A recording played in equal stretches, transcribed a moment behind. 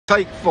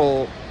Take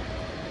 4.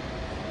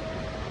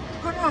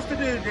 Good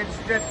afternoon, ladies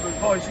and gentlemen,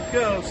 boys and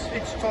girls.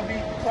 It's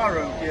Tommy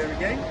Poirot here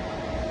again.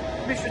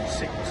 Mission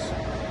 6.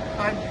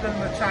 I'm going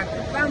to attack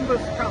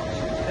Lambeth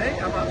Council today.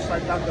 I'm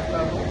outside Lambeth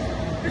now.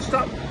 Let's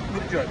start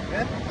with a joke,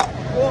 yeah?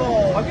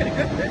 Whoa, I'm getting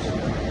good at this.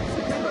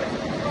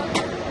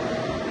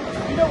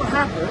 You know what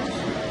happens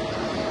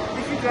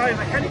if you drive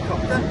a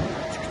helicopter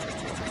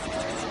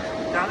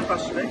down a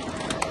bus lane,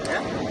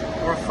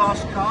 yeah? Or a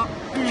fast car,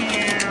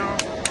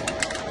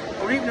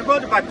 or even a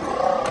motorbike,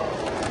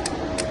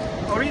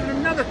 or even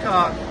another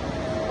car.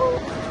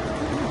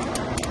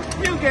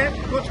 You get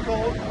what's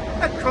called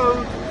a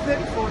code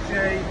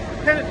 34J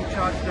penalty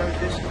charge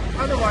notice,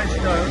 otherwise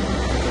known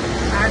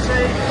as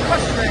a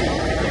bus lane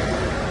ticket.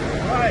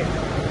 Right,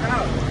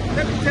 now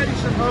let me tell you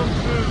some home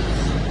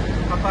truths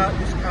about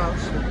this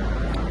council.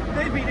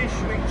 They've been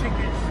issuing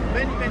tickets for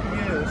many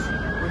years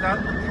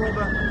without the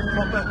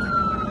proper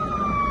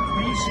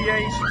BCA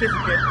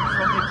certificate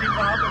from the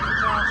Department of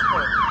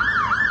Transport.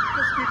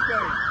 Just keep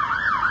going.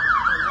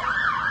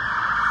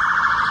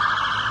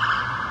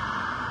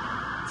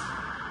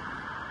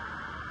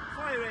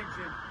 Fire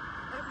engine.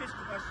 That missed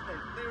the bus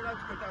lane. They're allowed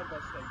to go down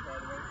bus lane, by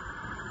the way.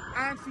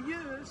 And for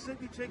years, they've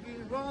been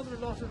taking rather a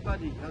lot of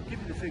money. I'll give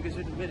you the figures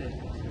in a minute.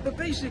 But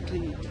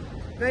basically,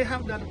 they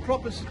haven't had a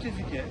proper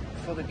certificate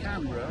for the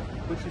camera,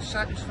 which would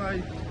satisfy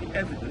the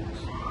evidence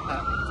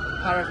at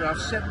paragraph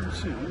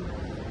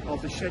 7.2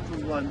 of the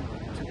Schedule 1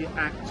 to the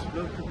Act,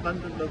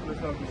 London Local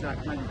Authorities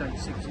Act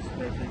 1996 is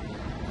maybe,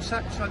 to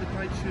satisfy the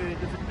criteria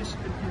of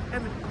admissibility of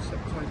evidence at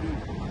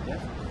Tribunal. Yeah?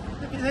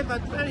 They've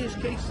had various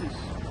cases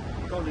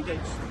gone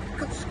against them,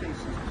 lots of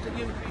cases.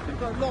 They've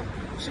got a lot,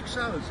 6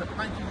 hours at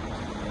 £90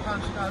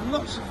 an hour,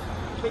 lots of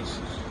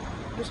cases.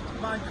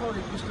 My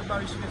colleague, Mr.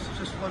 Murray Smith,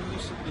 just won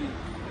recently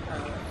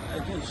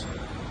against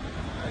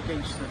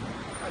them.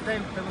 And they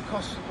were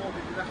costs awarded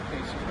in that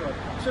case as well.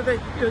 So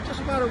they, it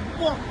doesn't matter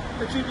what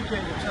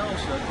adjudicator tells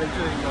them they're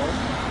doing wrong,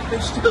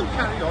 they still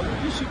carry on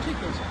and issue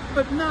tickets.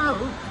 But now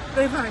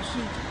they've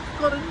actually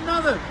got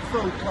another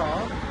faux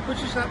pas,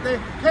 which is that their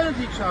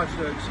penalty charge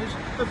notices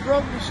have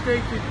wrongly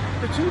stated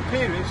the 2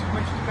 periods in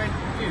which the bank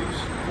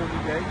produced 40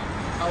 days,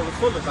 or the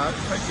full amount,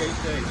 28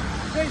 days.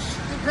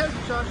 The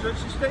penalty charge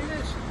notices say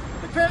this: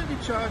 the penalty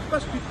charge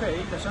must be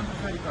paid, that's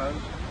 £120,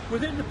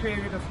 within the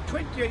period of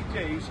 28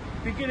 days,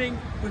 beginning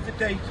with the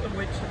date on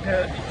which the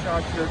penalty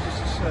charge notice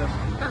is served.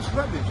 That's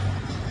rubbish.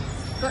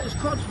 That is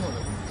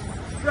codswallop.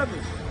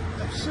 Rubbish.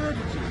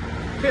 Absurdity.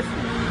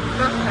 Piffle.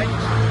 That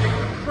makes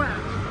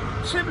crap.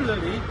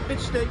 Similarly, it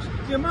states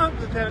the amount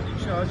of the penalty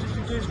charge is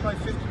reduced by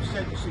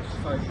 50% to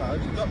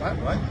 £65. You got that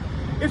right.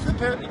 If the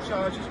penalty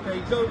charge is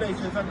paid no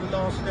later than the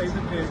last day of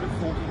the period of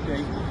 14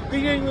 days,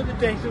 beginning with the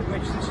date on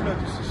which this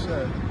notice is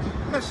served.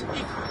 That's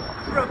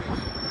rubbish.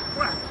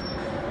 Crap.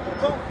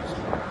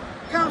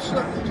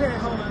 Councillor Claire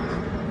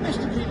Holland,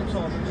 Mr. Peter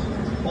Thomas,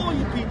 all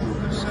you people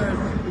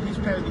concerned with his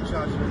penalty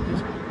charge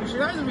notice, you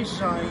should either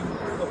resign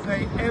or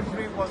pay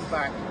everyone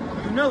back.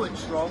 You know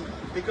it's wrong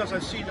because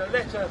I've seen a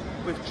letter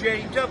with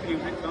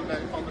JW written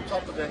on the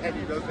top of the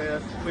heading over there,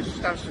 which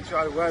stands for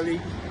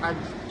Charlie, and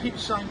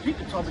signed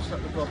Peter Thomas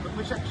at the bottom,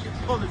 which actually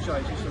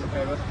apologises for the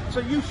error. So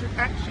you should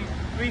actually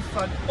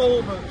refund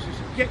all notices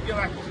and get your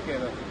act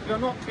together. You're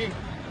not being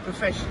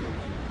professional.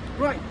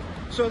 Right.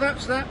 So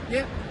that's that,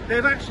 yeah.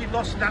 They've actually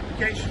lost an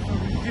application for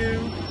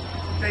review.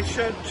 They've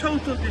shown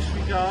total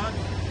disregard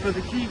for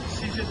the key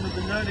decision of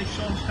the learned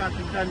Sean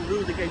Stanton Dunn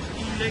ruled against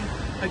Ealing,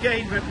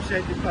 again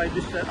represented by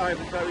Mr.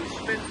 Ivan Barry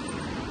Smith.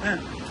 And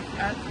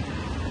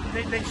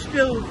they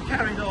still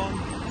carried on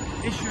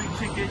issuing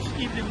tickets.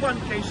 Even in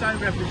one case I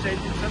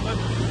represented someone,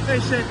 they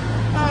said,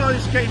 oh,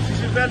 this case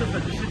is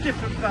irrelevant, it's a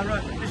different borough,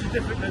 it's a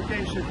different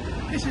location.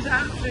 This is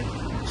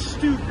absolute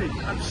stupid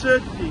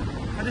absurdity.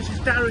 And this is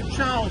Darren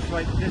Charles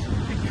writing this,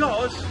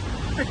 because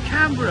the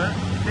camera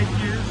they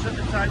used at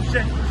the time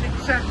said it was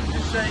exactly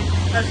the same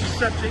as the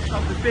subject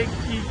of the big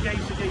key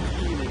case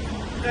against Ealing.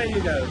 There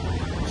you go.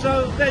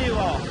 So there you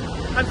are.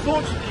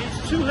 Unfortunately,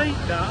 it's too late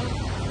now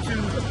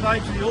to apply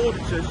to the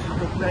auditors to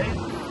complain.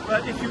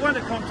 But if you want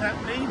to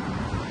contact me,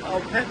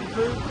 I'll pet me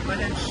through. My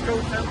name's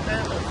Scope out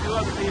there, or a few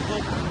other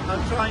people.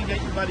 I'll try and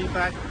get your money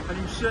back, and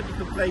you certainly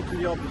complain to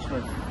the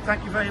Ombudsman.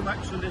 Thank you very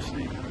much for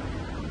listening.